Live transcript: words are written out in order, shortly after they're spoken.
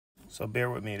So bear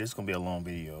with me, this is gonna be a long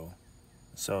video.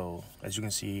 So as you can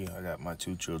see, I got my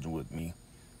two children with me.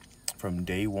 From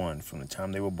day one, from the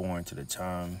time they were born to the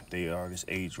time they are this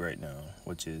age right now,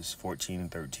 which is 14 and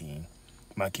 13,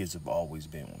 my kids have always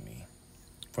been with me.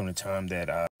 From the time that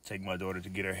I take my daughter to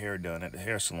get her hair done at the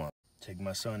hair salon, take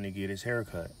my son to get his hair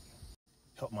cut,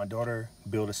 help my daughter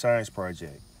build a science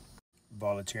project,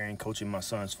 volunteering coaching my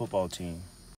son's football team,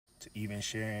 to even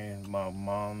sharing my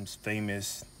mom's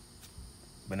famous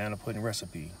banana pudding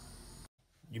recipe.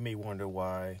 You may wonder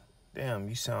why, damn,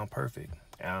 you sound perfect.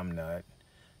 I'm not.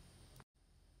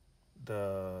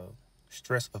 The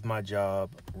stress of my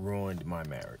job ruined my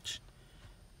marriage.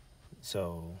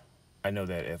 So I know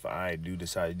that if I do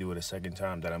decide to do it a second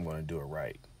time, that I'm going to do it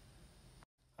right.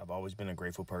 I've always been a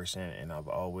grateful person, and I've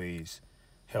always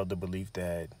held the belief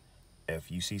that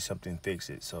if you see something, fix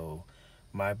it. So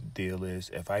my deal is,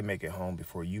 if I make it home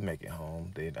before you make it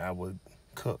home, then I would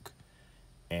cook,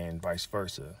 and vice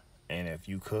versa. And if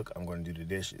you cook, I'm going to do the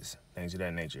dishes, things of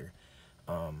that nature.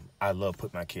 I love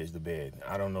putting my kids to bed.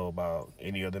 I don't know about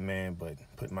any other man, but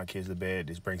putting my kids to bed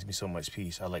just brings me so much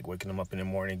peace. I like waking them up in the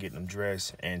morning, getting them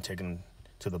dressed, and taking them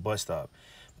to the bus stop.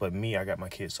 But me, I got my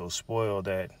kids so spoiled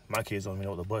that my kids don't even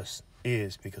know what the bus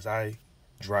is, because I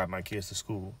drive my kids to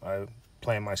school. I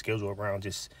plan my schedule around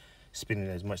just spending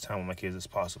as much time with my kids as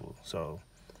possible. So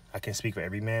I can't speak for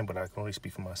every man, but I can only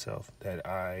speak for myself, that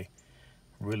I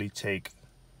really take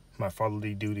my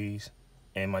fatherly duties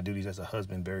and my duties as a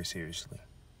husband very seriously.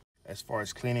 As far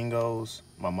as cleaning goes,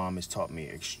 my mom has taught me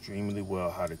extremely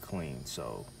well how to clean.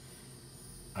 So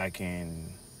I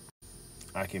can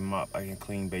mop, I can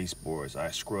clean baseboards,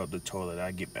 I scrub the toilet,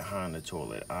 I get behind the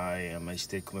toilet. I am a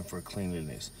stickler for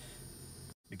cleanliness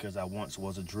because I once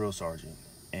was a drill sergeant,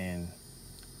 and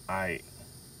I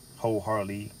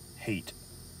wholeheartedly hate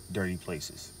dirty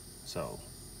places. So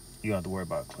you don't have to worry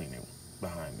about cleaning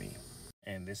behind me.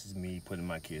 And this is me putting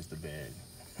my kids to bed.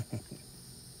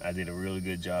 I did a really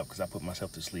good job because I put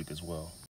myself to sleep as well.